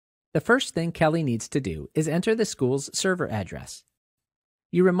The first thing Kelly needs to do is enter the school's server address.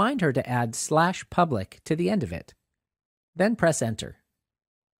 You remind her to add /public to the end of it. Then press Enter.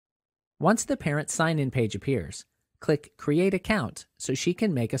 Once the parent sign-in page appears, click Create Account so she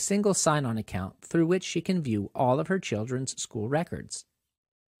can make a single sign-on account through which she can view all of her children's school records.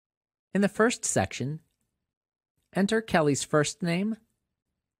 In the first section, enter Kelly's first name,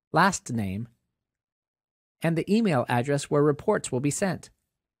 last name, and the email address where reports will be sent.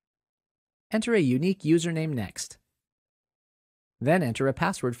 Enter a unique username next. Then enter a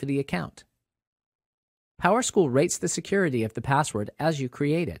password for the account. PowerSchool rates the security of the password as you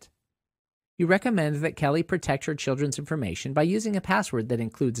create it. You recommend that Kelly protect her children's information by using a password that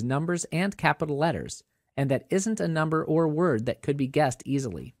includes numbers and capital letters, and that isn't a number or word that could be guessed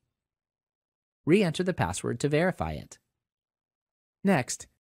easily. Re-enter the password to verify it. Next,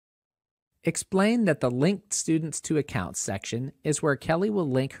 explain that the Linked Students to Accounts section is where Kelly will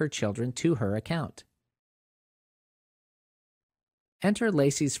link her children to her account. Enter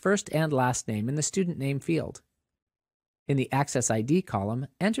Lacey's first and last name in the student name field. In the Access ID column,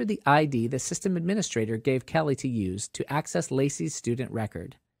 enter the ID the system administrator gave Kelly to use to access Lacey's student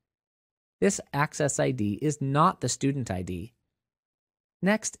record. This Access ID is not the student ID.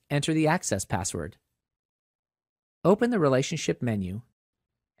 Next, enter the access password. Open the Relationship menu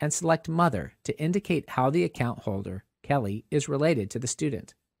and select Mother to indicate how the account holder, Kelly, is related to the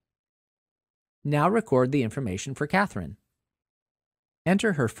student. Now record the information for Catherine.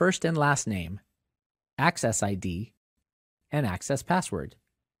 Enter her first and last name, Access ID, and access password.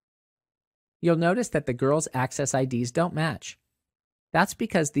 You'll notice that the girls' access IDs don't match. That's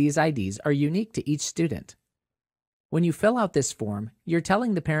because these IDs are unique to each student. When you fill out this form, you're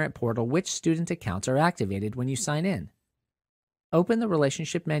telling the parent portal which student accounts are activated when you sign in. Open the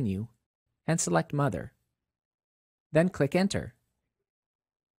Relationship menu and select Mother. Then click Enter.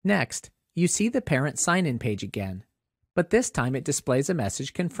 Next, you see the parent sign-in page again, but this time it displays a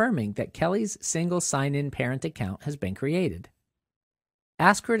message confirming that Kelly's single sign-in parent account has been created.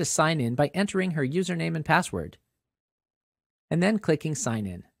 Ask her to sign in by entering her username and password, and then clicking Sign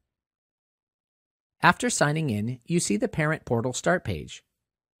In. After signing in, you see the Parent Portal Start page.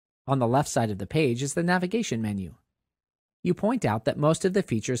 On the left side of the page is the navigation menu. You point out that most of the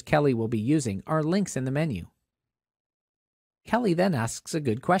features Kelly will be using are links in the menu. Kelly then asks a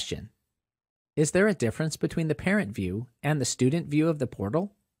good question. Is there a difference between the parent view and the student view of the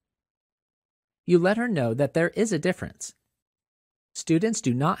portal? You let her know that there is a difference. Students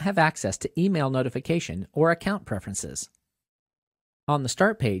do not have access to email notification or account preferences. On the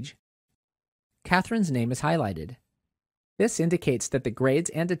Start page, Catherine's name is highlighted. This indicates that the grades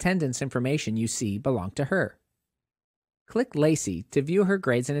and attendance information you see belong to her. Click Lacey to view her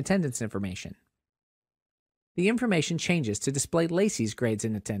grades and attendance information. The information changes to display Lacey's grades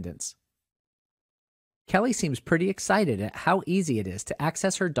and attendance. Kelly seems pretty excited at how easy it is to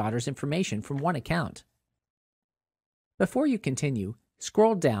access her daughter's information from one account. Before you continue,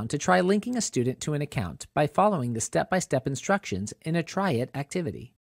 scroll down to try linking a student to an account by following the step-by-step instructions in a Try It activity.